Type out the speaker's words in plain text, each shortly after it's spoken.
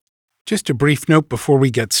Just a brief note before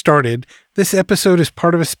we get started. This episode is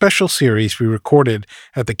part of a special series we recorded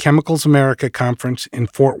at the Chemicals America conference in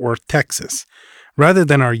Fort Worth, Texas. Rather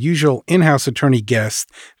than our usual in-house attorney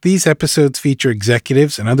guests, these episodes feature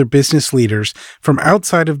executives and other business leaders from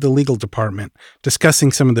outside of the legal department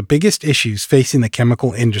discussing some of the biggest issues facing the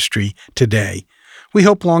chemical industry today. We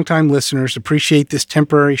hope longtime listeners appreciate this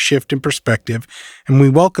temporary shift in perspective, and we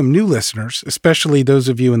welcome new listeners, especially those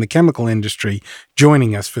of you in the chemical industry,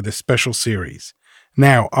 joining us for this special series.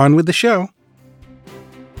 Now, on with the show.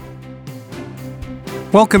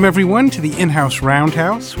 Welcome, everyone, to the In-House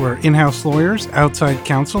Roundhouse, where in-house lawyers, outside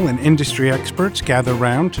counsel, and industry experts gather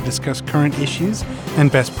round to discuss current issues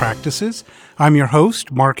and best practices. I'm your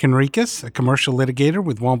host, Mark Henriquez, a commercial litigator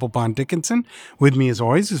with Womble Bond Dickinson. With me, as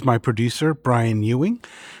always, is my producer, Brian Ewing.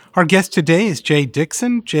 Our guest today is Jay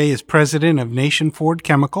Dixon. Jay is president of Nation Ford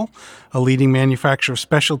Chemical, a leading manufacturer of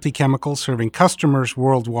specialty chemicals serving customers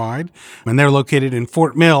worldwide. And they're located in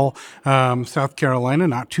Fort Mill, South Carolina,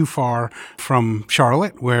 not too far from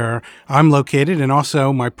Charlotte, where I'm located. And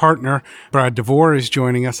also my partner, Brad DeVore, is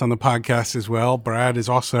joining us on the podcast as well. Brad is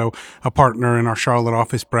also a partner in our Charlotte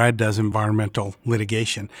office. Brad does environmental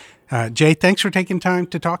litigation. Jay, thanks for taking time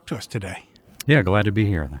to talk to us today. Yeah, glad to be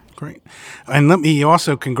here. Great. And let me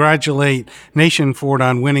also congratulate Nation Ford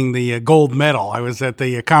on winning the gold medal. I was at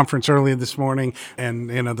the conference earlier this morning, and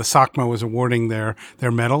the SOCMA was awarding their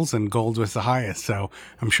medals, and gold was the highest. So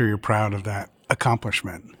I'm sure you're proud of that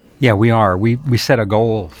accomplishment. Yeah, we are. We set a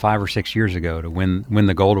goal 5 or 6 years ago to win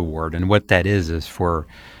the gold award, and what that is for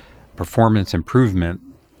performance improvement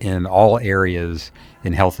in all areas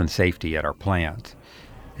in health and safety at our plant.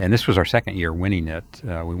 And this was our second year winning it.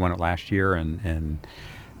 We won it last year, and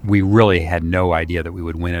we really had no idea that we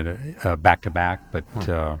would win it back-to-back,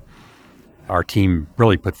 but our team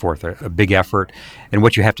really put forth a big effort. And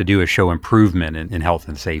what you have to do is show improvement in health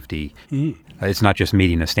and safety. It's not just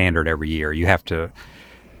meeting a standard every year. You have to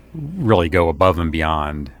really go above and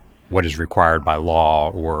beyond what is required by law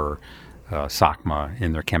or SOCMA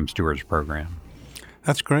in their Chem Stewards program.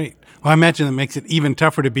 That's great. Well, I imagine that makes it even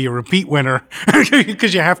tougher to be a repeat winner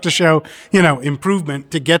because you have to show, improvement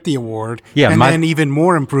to get the award, then even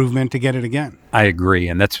more improvement to get it again. I agree,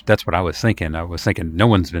 and that's what I was thinking. I was thinking no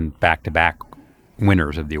one's been back-to-back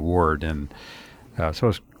winners of the award, and so I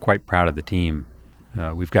was quite proud of the team.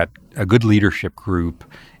 We've got a good leadership group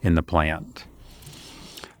in the plant.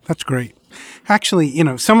 That's great. Actually,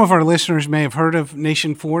 some of our listeners may have heard of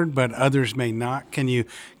Nation Ford, but others may not. Can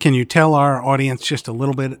you tell our audience just a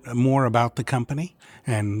little bit more about the company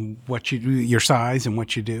and what you do, your size and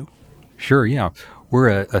what you do? Sure, yeah. We're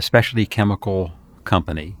a specialty chemical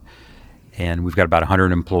company, and we've got about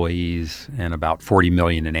 100 employees and about $40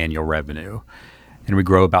 million in annual revenue, and we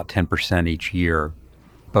grow about 10% each year.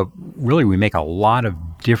 But really, we make a lot of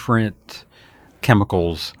different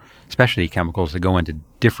chemicals, specialty chemicals that go into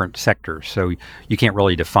different sectors. So you can't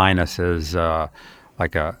really define us as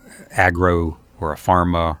like a agro or a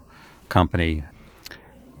pharma company.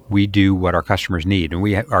 We do what our customers need,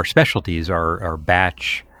 and our specialties are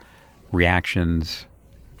batch reactions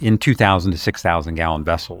in 2,000 to 6,000 gallon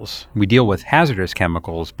vessels. We deal with hazardous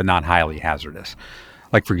chemicals, but not highly hazardous.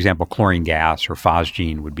 Like, for example, chlorine gas or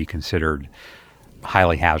phosgene would be considered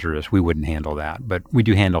highly hazardous. We wouldn't handle that, but we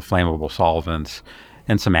do handle flammable solvents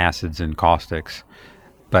and some acids and caustics.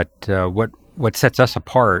 But what sets us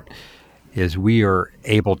apart is we are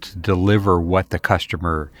able to deliver what the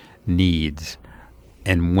customer needs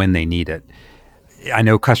and when they need it. I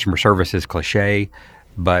know customer service is cliche,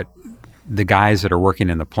 but the guys that are working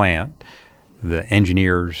in the plant, the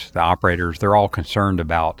engineers, the operators, they're all concerned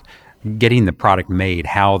about getting the product made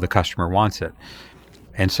how the customer wants it.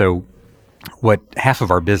 And so what half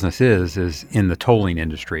of our business is in the tolling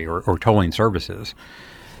industry or tolling services.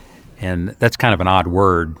 And that's kind of an odd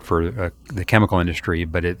word for the chemical industry,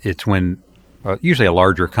 but it's when usually a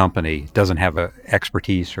larger company doesn't have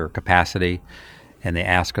expertise or capacity, and they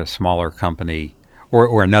ask a smaller company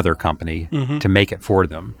or another company to make it for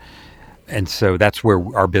them. And so that's where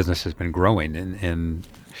our business has been growing, and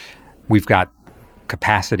we've got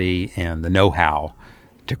capacity and the know-how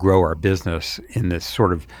to grow our business in this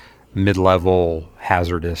sort of mid-level,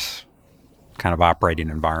 hazardous kind of operating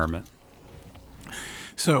environment.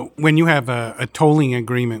 So when you have a tolling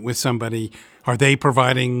agreement with somebody, are they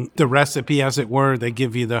providing the recipe, as it were? They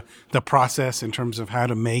give you the process in terms of how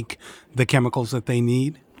to make the chemicals that they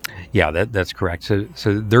need? Yeah, that's correct. So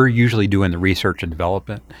they're usually doing the research and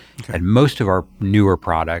development. Okay. And most of our newer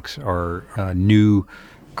products are new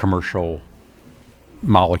commercial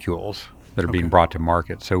molecules that are being brought to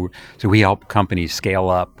market. So we help companies scale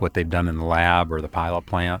up what they've done in the lab or the pilot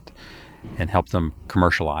plant and help them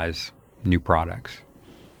commercialize new products.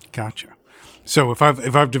 Gotcha. So if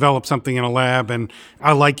I've developed something in a lab and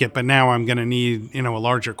I like it, but now I'm going to need a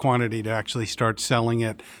larger quantity to actually start selling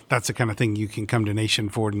it, that's the kind of thing you can come to Nation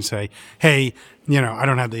Ford and say, hey, I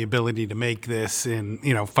don't have the ability to make this in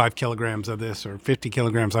 5 kilograms of this or 50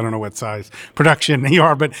 kilograms. I don't know what size production you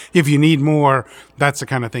are, but if you need more, that's the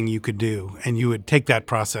kind of thing you could do, and you would take that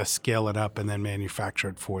process, scale it up, and then manufacture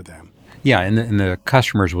it for them. Yeah, and the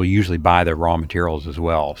customers will usually buy the raw materials as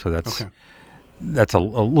well, so that's. Okay. That's a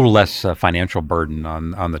little less financial burden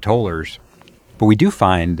on the tollers. But we do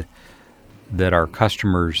find that our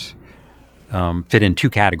customers fit in two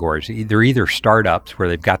categories. They're either startups where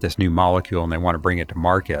they've got this new molecule and they want to bring it to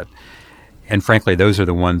market. And frankly, those are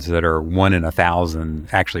the ones that are 1 in 1,000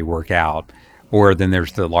 actually work out. Or then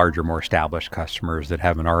there's the larger, more established customers that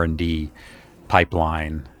have an R&D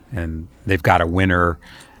pipeline and they've got a winner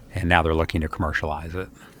and now they're looking to commercialize it.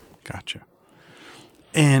 Gotcha.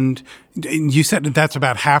 And you said that that's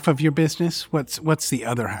about half of your business. What's the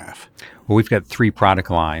other half? Well, we've got 3 product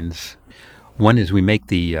lines. One is we make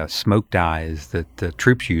the smoke dyes that the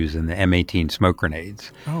troops use in the M18 smoke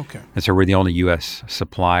grenades. Oh, okay. And so we're the only U.S.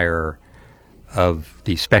 supplier of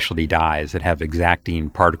these specialty dyes that have exacting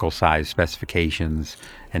particle size specifications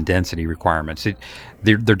and density requirements.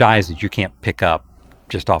 They're dyes that you can't pick up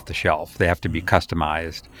just off the shelf. They have to be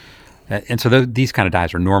customized. And so these kind of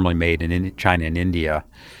dyes are normally made in China and India,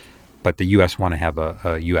 but the U.S. want to have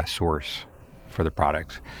a U.S. source for the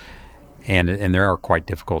products. And they are quite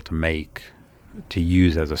difficult to make, to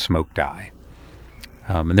use as a smoke dye.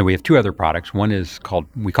 And then we have 2 other products. One is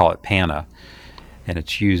we call it PANA, and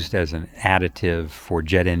it's used as an additive for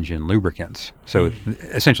jet engine lubricants. So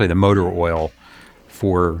essentially the motor oil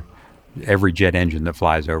for every jet engine that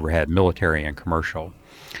flies overhead, military and commercial.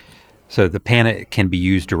 So the PANA can be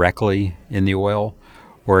used directly in the oil,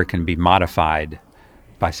 or it can be modified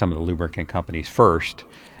by some of the lubricant companies first,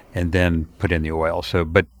 and then put in the oil. So,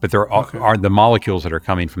 but there are the molecules that are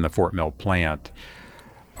coming from the Fort Mill plant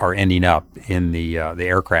are ending up in the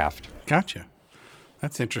aircraft. Gotcha.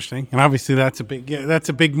 That's interesting, and obviously that's a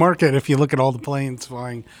big market if you look at all the planes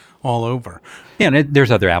flying all over. Yeah, and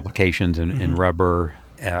there's other applications in rubber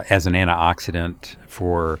as an antioxidant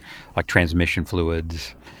for like transmission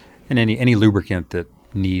fluids. And any lubricant that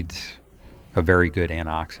needs a very good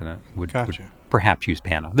antioxidant would perhaps use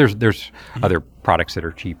PANA. There's other products that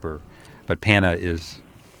are cheaper, but PANA is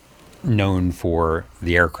known for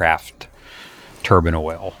the aircraft turbine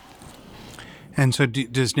oil. And so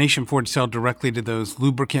does Nation Ford sell directly to those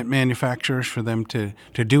lubricant manufacturers for them to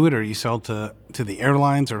do it, or you sell to the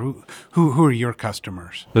airlines, or who are your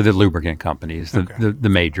customers? The lubricant companies, the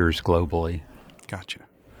majors globally. Gotcha.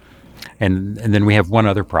 And then we have one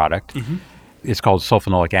other product. Mm-hmm. It's called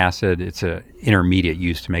sulfonolic acid. It's an intermediate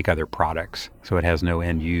used to make other products, so it has no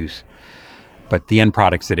end use. But the end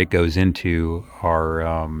products that it goes into are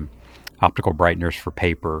optical brighteners for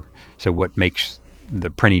paper. So what makes the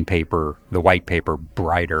printing paper, the white paper,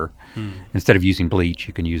 brighter. Instead of using bleach,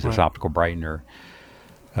 you can use this optical brightener.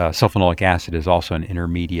 Sulfonolic acid is also an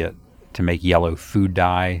intermediate to make yellow food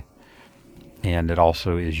dye, and it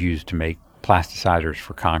also is used to make plasticizers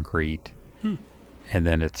for concrete. And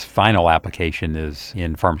then its final application is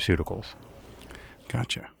in pharmaceuticals.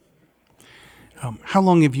 Gotcha. How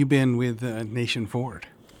long have you been with Nation Ford?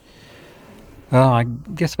 I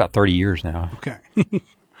guess about 30 years now. Okay.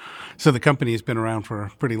 So the company has been around for a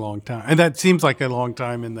pretty long time. And that seems like a long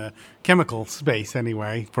time in the chemical space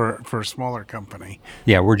anyway for a smaller company.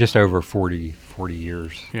 Yeah, we're just over 40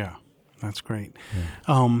 years. Yeah, that's great.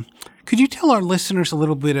 Yeah. Could you tell our listeners a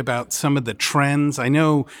little bit about some of the trends? I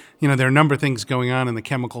know, there are a number of things going on in the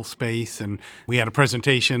chemical space, and we had a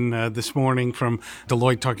presentation this morning from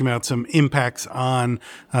Deloitte talking about some impacts on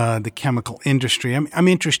the chemical industry. I'm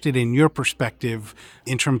interested in your perspective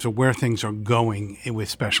in terms of where things are going with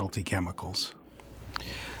specialty chemicals.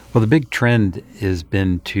 Well, the big trend has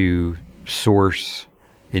been to source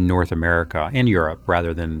in North America and Europe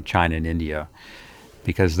rather than China and India,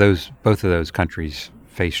 because both of those countries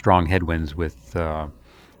face strong headwinds with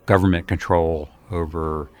government control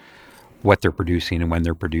over what they're producing and when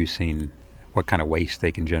they're producing, what kind of waste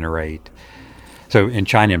they can generate. So in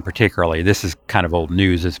China in particular, this is kind of old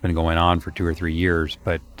news. It's been going on for 2 or 3 years,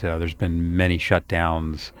 but there's been many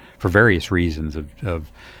shutdowns for various reasons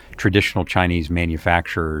of traditional Chinese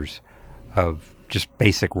manufacturers of just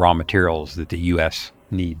basic raw materials that the U.S.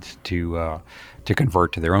 needs to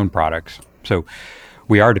convert to their own products. So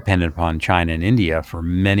we are dependent upon China and India for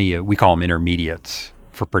many, we call them intermediates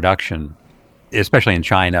for production. Especially in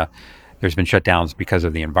China, there's been shutdowns because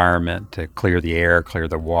of the environment to clear the air, clear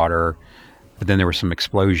the water. But then there were some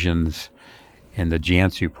explosions in the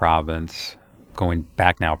Jiangsu province, going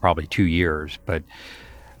back now probably 2 years. But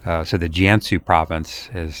so the Jiangsu province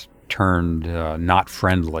has turned not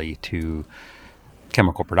friendly to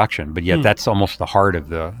chemical production, but yet that's almost the heart of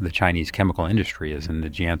the Chinese chemical industry is in the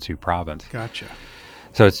Jiangsu province. Gotcha.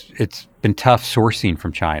 So it's been tough sourcing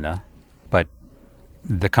from China, but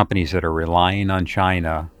the companies that are relying on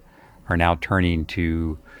China are now turning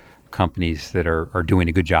to companies that are doing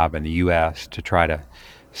a good job in the U.S. to try to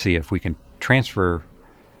see if we can transfer,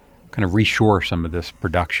 kind of reshore some of this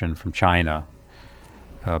production from China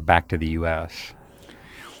back to the U.S.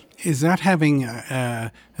 Is that having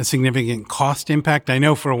a significant cost impact? I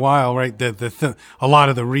know for a while, right, a lot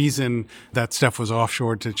of the reason that stuff was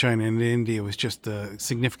offshored to China and India was just the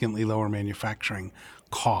significantly lower manufacturing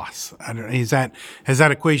costs. Has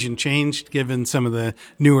that equation changed given some of the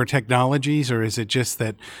newer technologies, or is it just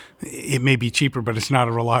that it may be cheaper, but it's not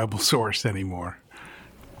a reliable source anymore?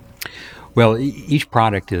 Well, each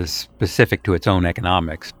product is specific to its own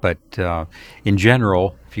economics, but in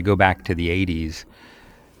general, if you go back to the 80s,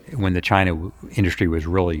 when the China industry was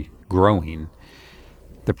really growing,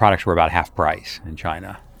 the products were about half price in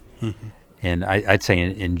China. Mm-hmm. And I'd say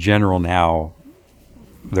in general now,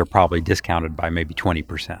 they're probably discounted by maybe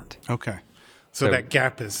 20%. Okay. So that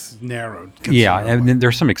gap is narrowed. Yeah, and then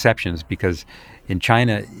there's some exceptions because in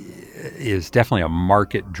China is definitely a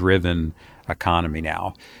market-driven economy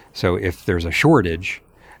now. So if there's a shortage,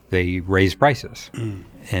 they raise prices. Mm.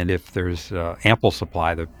 And if there's ample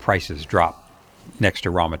supply, the prices drop next to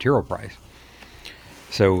raw material price.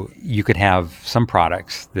 So you could have some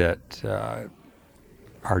products that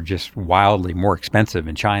are just wildly more expensive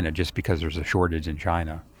in China just because there's a shortage in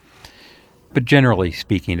China. But generally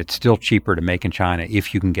speaking, it's still cheaper to make in China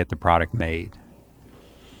if you can get the product made.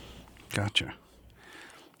 Gotcha.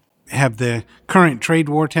 Have the current trade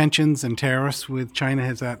war tensions and tariffs with China,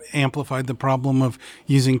 has that amplified the problem of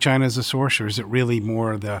using China as a source, or is it really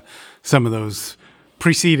more some of those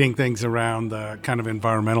preceding things around the kind of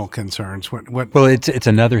environmental concerns? Well, it's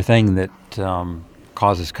another thing that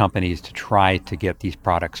causes companies to try to get these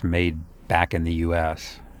products made back in the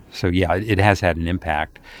U.S. So yeah, it has had an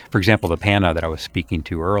impact. For example, the PANA that I was speaking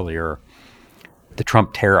to earlier, the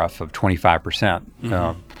Trump tariff of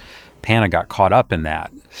 25%, PANA got caught up in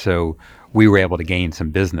that. So we were able to gain some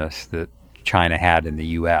business that China had in the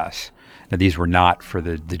U.S. Now, these were not for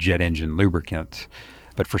the jet engine lubricants,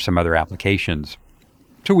 but for some other applications.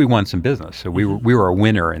 So we won some business. So we were a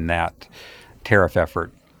winner in that tariff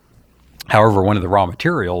effort. However, one of the raw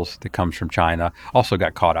materials that comes from China also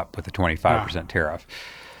got caught up with the 25% tariff.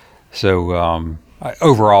 So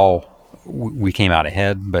overall, we came out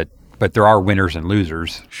ahead, but there are winners and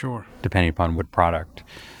losers, sure, depending upon what product.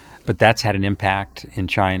 But that's had an impact in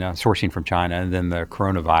China, sourcing from China, and then the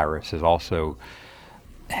coronavirus is also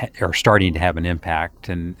starting to have an impact.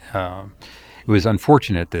 And it was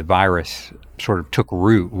unfortunate the virus sort of took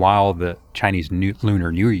root while the Chinese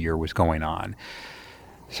Lunar New Year was going on.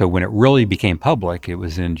 So when it really became public, it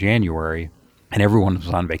was in January, and everyone was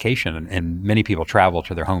on vacation, and many people travel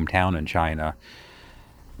to their hometown in China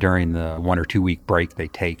during the 1 or 2 week break they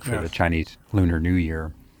take for the Chinese Lunar New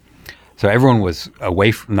Year. So everyone was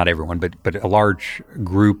away from, not everyone, but a large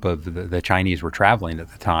group of the Chinese were traveling at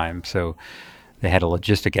the time. So they had a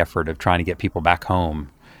logistic effort of trying to get people back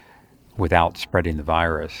home without spreading the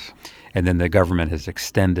virus. And then the government has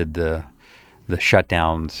extended the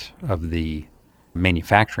shutdowns of the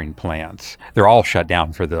manufacturing plants. They're all shut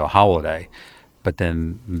down for the holiday, but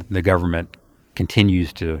then the government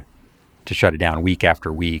continues to shut it down week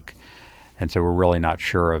after week. And so we're really not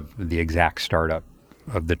sure of the exact startup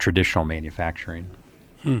of the traditional manufacturing.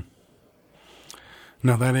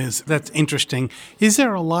 No, that's interesting. Is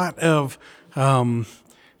there a lot of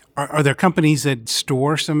are there companies that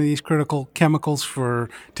store some of these critical chemicals to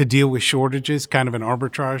deal with shortages, kind of an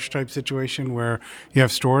arbitrage type situation where you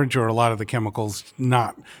have storage, or a lot of the chemicals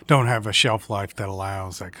don't have a shelf life that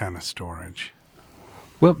allows that kind of storage?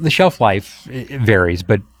 Well, the shelf life it varies,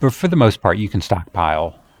 but for the most part, you can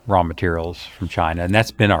stockpile raw materials from China, and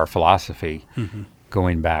that's been our philosophy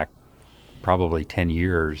going back probably 10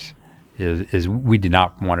 years. Is we do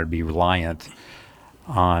not want to be reliant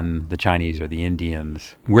on the Chinese or the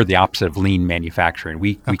Indians. We're the opposite of lean manufacturing.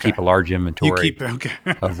 We keep a large inventory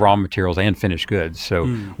of raw materials and finished goods, so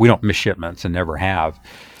we don't miss shipments and never have.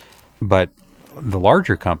 But the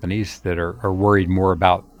larger companies that are worried more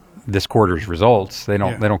about this quarter's results, they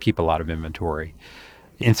don't keep a lot of inventory.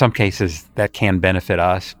 In some cases, that can benefit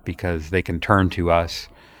us because they can turn to us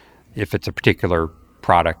if it's a particular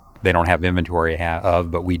product they don't have inventory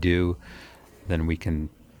of, but we do. Then we can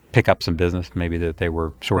pick up some business maybe that they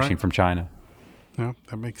were sourcing from China. No,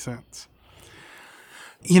 that makes sense.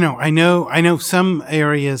 I know some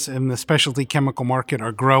areas in the specialty chemical market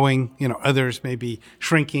are growing. Others may be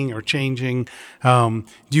shrinking or changing. Do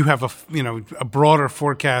you have a broader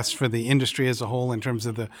forecast for the industry as a whole in terms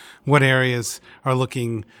of what areas are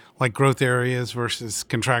looking like growth areas versus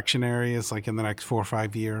contraction areas, like in the next 4 or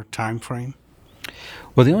 5 year time frame?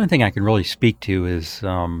 Well, the only thing I can really speak to is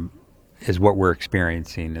what we're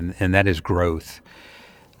experiencing, and that is growth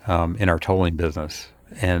in our tolling business.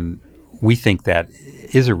 And we think that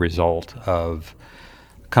is a result of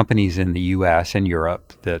companies in the U.S. and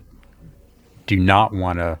Europe that do not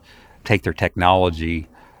want to take their technology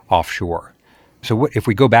offshore. So if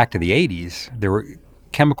we go back to the 80s, there were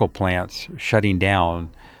chemical plants shutting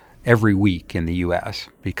down every week in the U.S.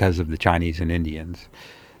 because of the Chinese and Indians.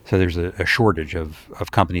 So there's a shortage of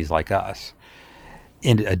companies like us.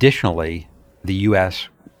 And additionally, the U.S.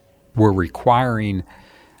 were requiring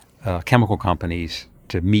chemical companies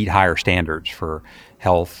to meet higher standards for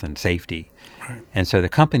health and safety. Right. And so the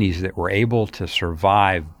companies that were able to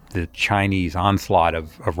survive the Chinese onslaught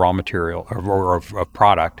of raw material or of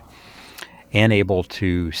product and able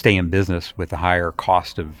to stay in business with the higher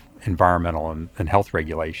cost of environmental and health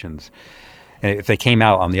regulations, and if they came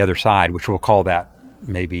out on the other side, which we'll call that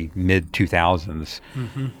maybe mid-2000s,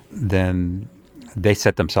 then they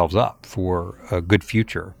set themselves up for a good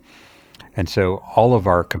future. And so all of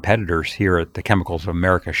our competitors here at the Chemicals of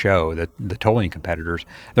America show, the tolling competitors,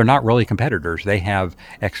 they're not really competitors. They have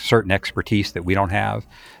certain expertise that we don't have.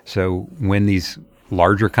 So when these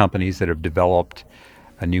larger companies that have developed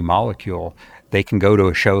a new molecule, they can go to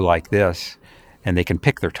a show like this and they can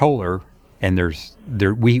pick their toller, and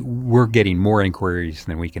we're getting more inquiries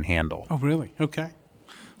than we can handle. Oh, really? Okay.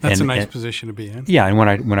 That's a nice position to be in. Yeah, and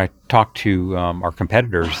when I talk to our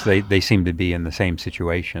competitors, they seem to be in the same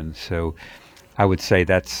situation. So I would say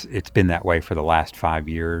it's been that way for the last 5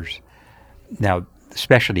 years. Now,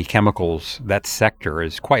 specialty chemicals, that sector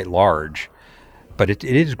is quite large, but it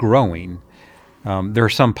is growing. There are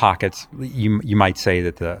some pockets. You might say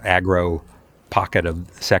that the agro pocket of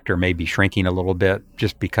the sector may be shrinking a little bit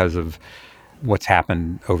just because of what's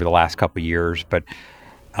happened over the last couple of years, but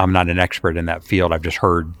I'm not an expert in that field. I've just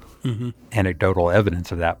heard anecdotal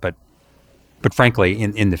evidence of that. But frankly,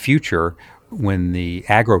 in the future, when the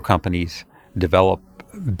agro companies develop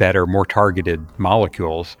better, more targeted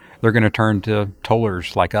molecules, they're going to turn to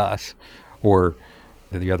tollers like us or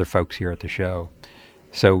the other folks here at the show.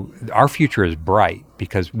 So our future is bright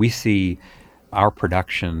because we see our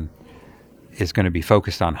production is going to be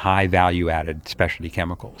focused on high value-added specialty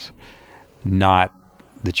chemicals, not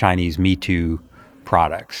the Chinese Me Too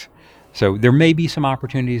products. So there may be some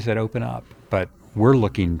opportunities that open up, but we're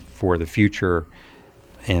looking for the future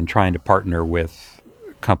and trying to partner with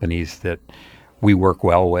companies that we work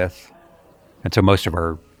well with. And so most of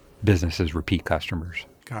our business is repeat customers.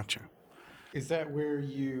 Gotcha. Is that where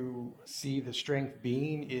you see the strength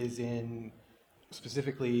being, is in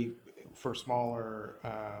specifically for smaller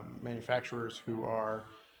manufacturers who are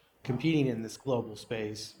competing in this global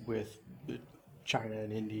space with China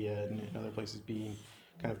and India and other places being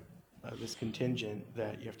kind of this contingent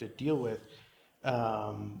that you have to deal with?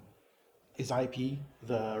 Is IP,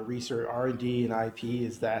 the research, R&D and IP,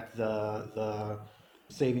 is that the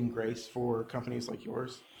saving grace for companies like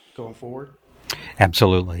yours going forward?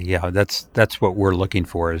 Absolutely, yeah. That's what we're looking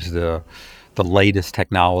for, is the latest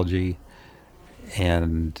technology,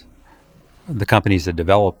 and the companies that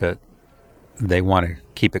develop it, they want to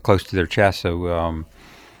keep it close to their chest, so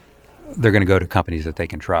they're going to go to companies that they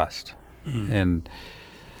can trust. And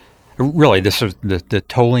really, this is the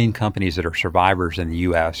tolling companies that are survivors in the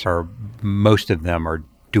U.S. are, most of them are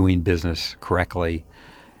doing business correctly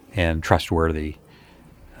and trustworthy.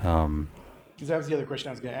 Because that was the other question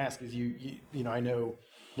I was going to ask. Is you I know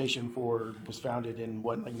Nation Ford was founded in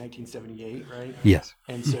like 1978, right? Yes.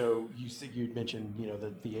 And so you'd mentioned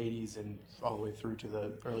the 80s and all the way through to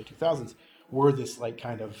the early 2000s were this like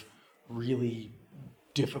kind of really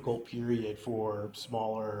difficult period for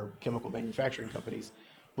smaller chemical manufacturing companies.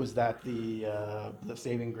 Was that the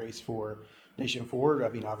saving grace for Nation Ford? I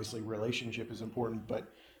mean, obviously relationship is important, but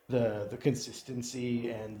the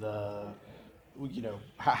consistency and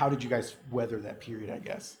how did you guys weather that period, I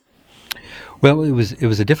guess? Well, it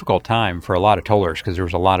was a difficult time for a lot of tollers because there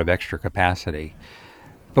was a lot of extra capacity.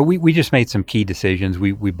 But we just made some key decisions.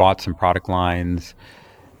 We bought some product lines,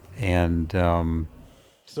 and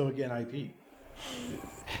so again, IP.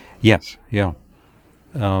 Yes, yeah.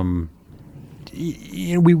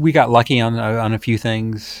 We got lucky on a few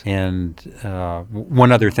things, and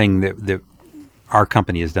one other thing that our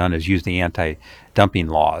company has done is use the anti-dumping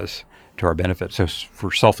laws to our benefit. So for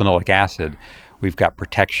sulfonolic acid, we've got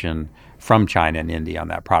protection from China and India on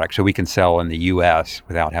that product. So we can sell in the U.S.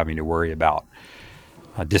 without having to worry about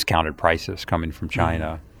discounted prices coming from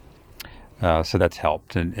China. So that's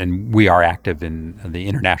helped. And we are active in the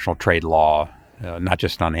international trade law, not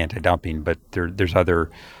just on anti-dumping, but there's other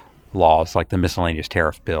laws like the miscellaneous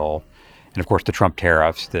tariff bill, and of course the Trump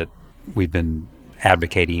tariffs that we've been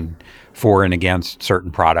advocating for and against certain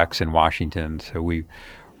products in Washington. So we're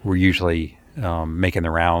usually making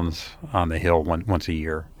the rounds on the Hill once a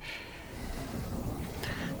year.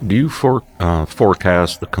 Do you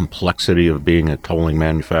forecast the complexity of being a tolling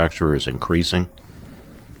manufacturer is increasing?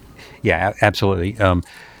 Yeah, absolutely.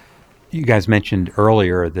 You guys mentioned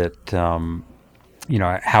earlier that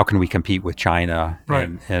how can we compete with China? Right.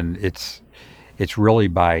 And it's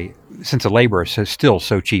really since the labor is still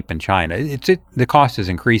so cheap in China. The cost is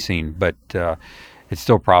increasing, but it's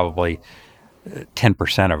still probably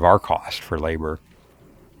 10% of our cost for labor.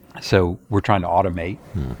 So we're trying to automate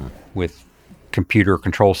with computer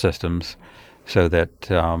control systems so that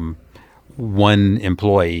one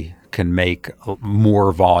employee can make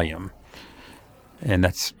more volume. And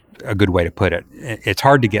that's a good way to put it. It's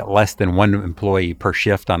hard to get less than one employee per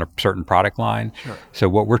shift on a certain product line. Sure. So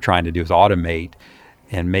what we're trying to do is automate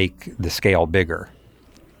and make the scale bigger.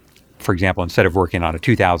 For example, instead of working on a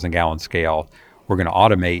 2,000 gallon scale, we're going to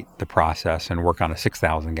automate the process and work on a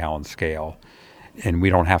 6,000 gallon scale. And we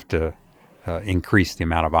don't have to increase the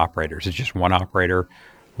amount of operators. It's just one operator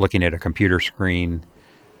looking at a computer screen,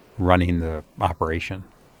 running the operation.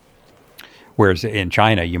 Whereas in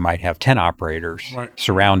China, you might have 10 operators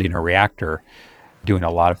surrounding a reactor doing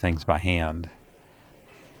a lot of things by hand.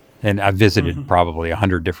 And I've visited probably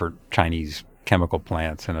 100 different Chinese chemical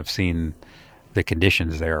plants, and I've seen the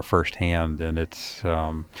conditions there firsthand, and it's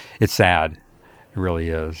sad. It really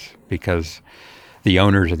is, because the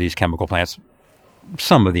owners of these chemical plants,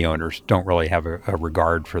 some of the owners don't really have a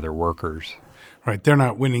regard for their workers. Right, they're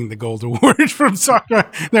not winning the gold award from soccer.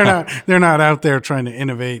 They're not out there trying to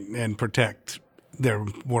innovate and protect their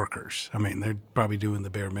workers. I mean, they're probably doing the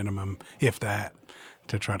bare minimum, if that,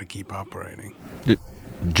 to try to keep operating.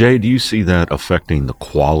 Jay, do you see that affecting the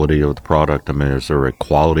quality of the product? I mean, is there a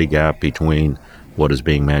quality gap between what is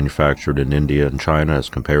being manufactured in India and China as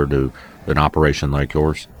compared to an operation like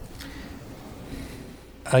yours?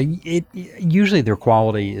 Usually their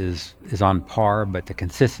quality is on par, but the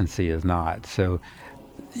consistency is not. So,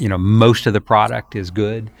 most of the product is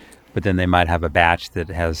good, but then they might have a batch that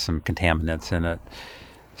has some contaminants in it.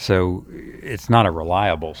 So it's not a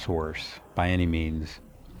reliable source by any means.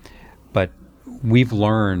 But we've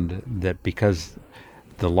learned that because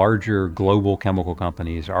the larger global chemical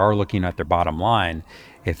companies are looking at their bottom line,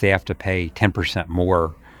 if they have to pay 10%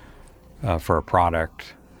 more for a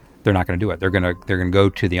product, they're not going to do it. They're going to go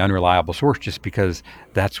to the unreliable source just because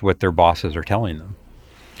that's what their bosses are telling them.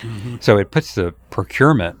 Mm-hmm. So it puts the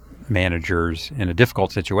procurement managers in a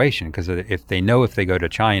difficult situation, because if they go to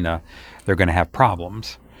China, they're going to have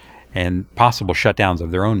problems and possible shutdowns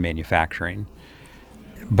of their own manufacturing.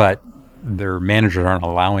 But their managers aren't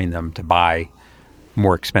allowing them to buy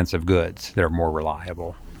more expensive goods that are more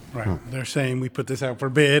reliable. Right. They're saying we put this out for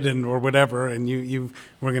bid or whatever, and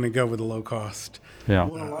we're going to go with a low cost. Yeah.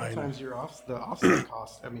 Well, a lot of times the offset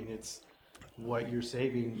cost, I mean, it's what you're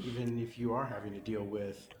saving, even if you are having to deal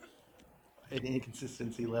with an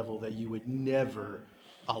inconsistency level that you would never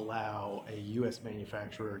allow a U.S.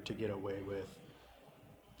 manufacturer to get away with.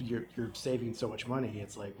 You're saving so much money.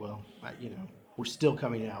 It's like, well, we're still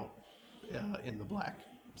coming out in the black.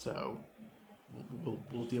 So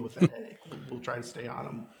we'll deal with that headache. We'll try to stay on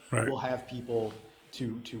them. Right. We'll have people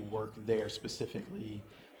to work there specifically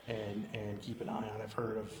and keep an eye on. I've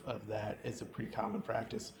heard of that as a pretty common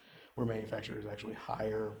practice, where manufacturers actually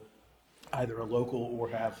hire either a local or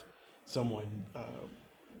have someone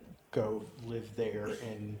go live there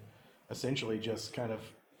and essentially just kind of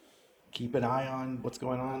keep an eye on what's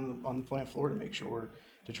going on the plant floor to make sure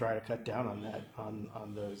to try to cut down on that,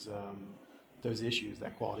 on those issues,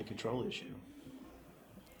 that quality control issue.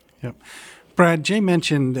 Yep. Brad, Jay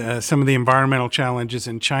mentioned some of the environmental challenges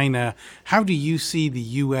in China. How do you see the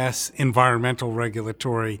U.S. environmental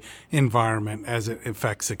regulatory environment as it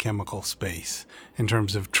affects the chemical space in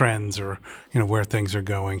terms of trends or where things are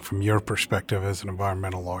going from your perspective as an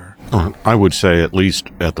environmental lawyer? I would say, at least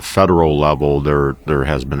at the federal level, there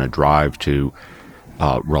has been a drive to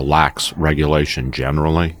relax regulation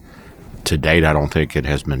generally. To date, I don't think it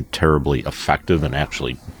has been terribly effective in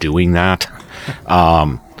actually doing that.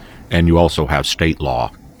 And you also have state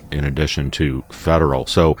law in addition to federal.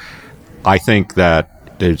 So I think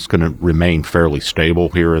that it's going to remain fairly stable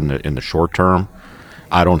here in the short term.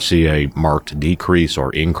 I don't see a marked decrease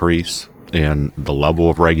or increase in the level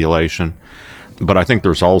of regulation. But I think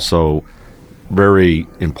there's also very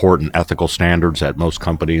important ethical standards that most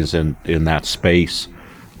companies in that space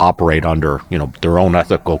operate under, their own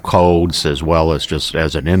ethical codes, as well as just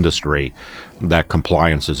as an industry, that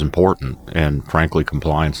compliance is important. And frankly,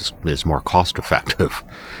 compliance is more cost effective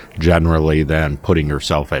generally than putting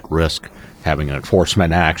yourself at risk, having an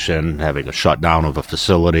enforcement action, having a shutdown of a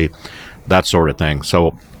facility, that sort of thing.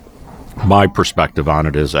 So my perspective on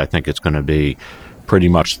it is I think it's going to be pretty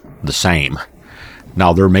much the same.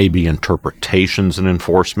 Now, there may be interpretations in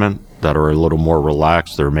enforcement that are a little more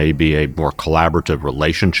relaxed. There may be a more collaborative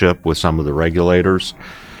relationship with some of the regulators,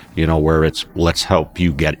 where it's let's help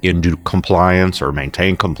you get into compliance or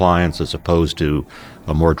maintain compliance as opposed to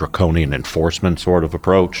a more draconian enforcement sort of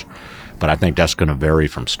approach. But I think that's going to vary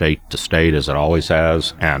from state to state, as it always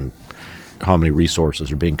has, and how many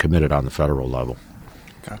resources are being committed on the federal level.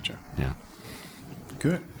 Gotcha. Yeah.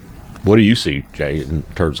 Good. What do you see, Jay, in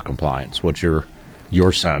terms of compliance? What's your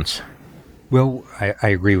sense? Well, I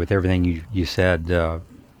agree with everything you said.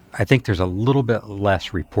 I think there's a little bit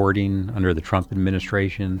less reporting under the Trump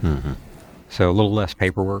administration, so a little less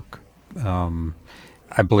paperwork.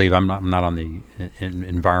 I believe I'm not on the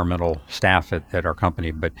environmental staff at our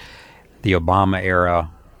company, but the Obama era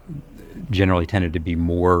generally tended to be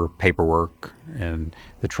more paperwork, and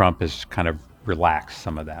the Trump has kind of relaxed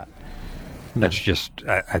some of that. That's just,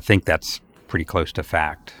 I think that's pretty close to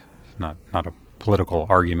fact. It's not a political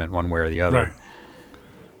argument one way or the other. Right.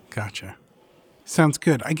 Gotcha. Sounds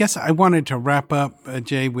good. I guess I wanted to wrap up,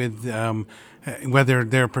 Jay, with whether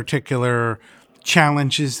there are particular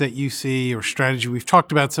challenges that you see or strategy. We've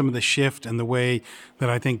talked about some of the shift and the way that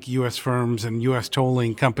I think U.S. firms and U.S.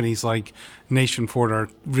 tolling companies like NationFord are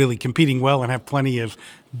really competing well and have plenty of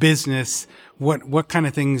business. What kind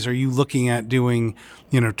of things are you looking at doing,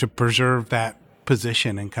 to preserve that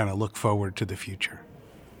position and kind of look forward to the future?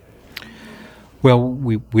 Well,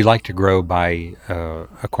 we like to grow by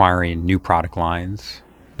acquiring new product lines,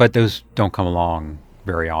 but those don't come along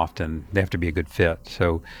very often. They have to be a good fit.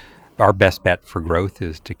 So our best bet for growth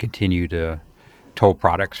is to continue to toll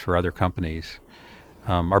products for other companies.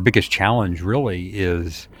 Our biggest challenge really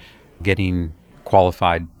is getting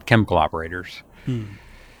qualified chemical operators.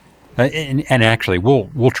 And actually,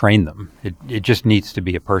 we'll train them. It just needs to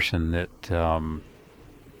be a person that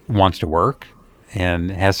wants to work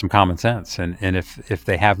and has some common sense. And if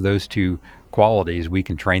they have those two qualities, we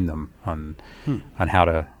can train them on how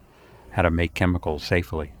to make chemicals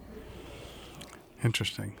safely.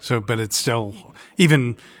 Interesting. So, but it's still,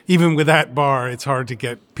 even with that bar, it's hard to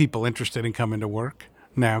get people interested in coming to work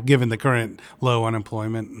now, given the current low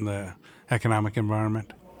unemployment and the economic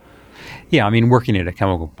environment. Yeah, I mean, working at a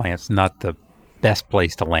chemical plant's not the best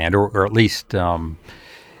place to land, or at least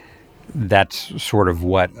that's sort of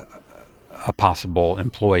what a possible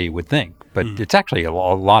employee would think. But it's actually a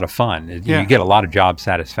lot of fun. You get a lot of job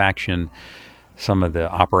satisfaction. Some of the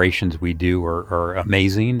operations we do are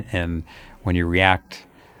amazing, and when you react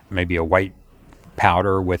maybe a white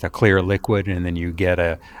powder with a clear liquid, and then you get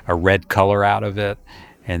a red color out of it,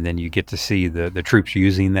 and then you get to see the troops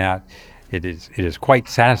using that, it is quite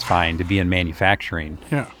satisfying to be in manufacturing.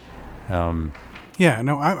 Yeah.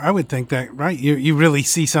 I would think that, right? You really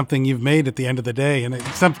see something you've made at the end of the day, and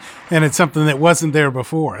it's something that wasn't there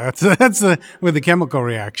before. That's with the chemical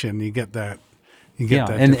reaction, you get that.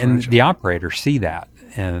 And the operators see that,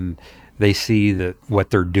 and they see that what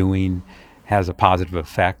they're doing has a positive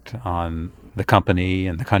effect on the company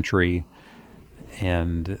and the country,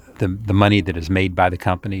 and the money that is made by the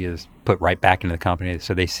company is put right back into the company.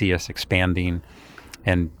 So they see us expanding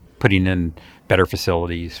and putting in better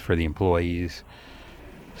facilities for the employees.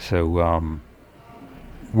 So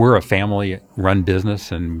we're a family-run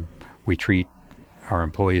business, and we treat our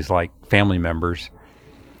employees like family members.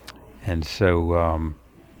 And so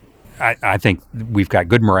I think we've got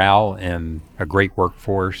good morale and a great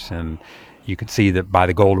workforce, and you can see that by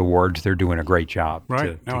the Gold Awards, they're doing a great job.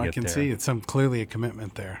 Right. I can see it's clearly a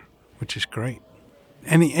commitment there, which is great.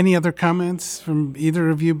 Any other comments from either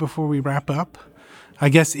of you before we wrap up? I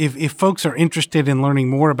guess if folks are interested in learning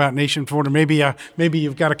more about NationFord, or maybe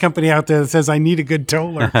you've got a company out there that says, I need a good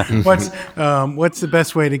toller, what's the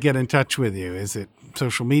best way to get in touch with you? Is it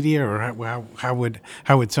social media, or how would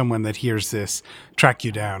someone that hears this track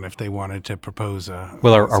you down if they wanted to propose a?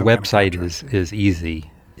 Well, our website is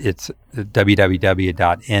easy. It's www.nfc.us.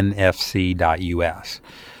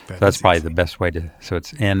 So that's probably the best way to. So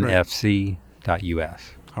it's nfc.us.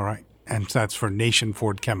 All right, and that's for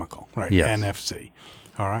NationFord Chemical, right? Yes. NFC.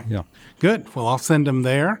 All right. Yeah. Good. Well, I'll send them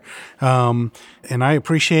there, and I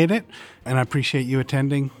appreciate it, and I appreciate you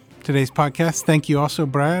attending today's podcast. Thank you also,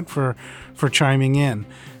 Brad, for chiming in.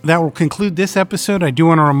 That will conclude this episode. I do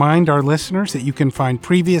want to remind our listeners that you can find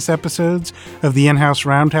previous episodes of the In-House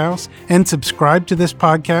Roundhouse and subscribe to this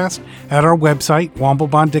podcast at our website,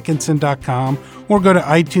 womblebonddickinson.com, or go to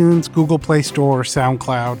iTunes, Google Play Store, or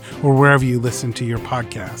SoundCloud, or wherever you listen to your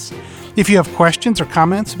podcasts. If you have questions or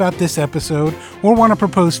comments about this episode or want to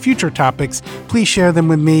propose future topics, please share them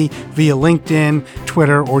with me via LinkedIn,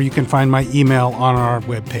 Twitter, or you can find my email on our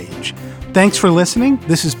webpage. Thanks for listening.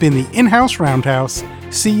 This has been the In-House Roundhouse.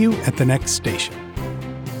 See you at the next station.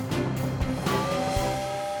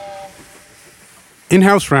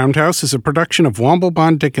 In-House Roundhouse is a production of Womble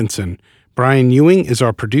Bond Dickinson. Brian Ewing is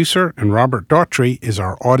our producer, and Robert Daughtry is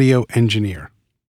our audio engineer.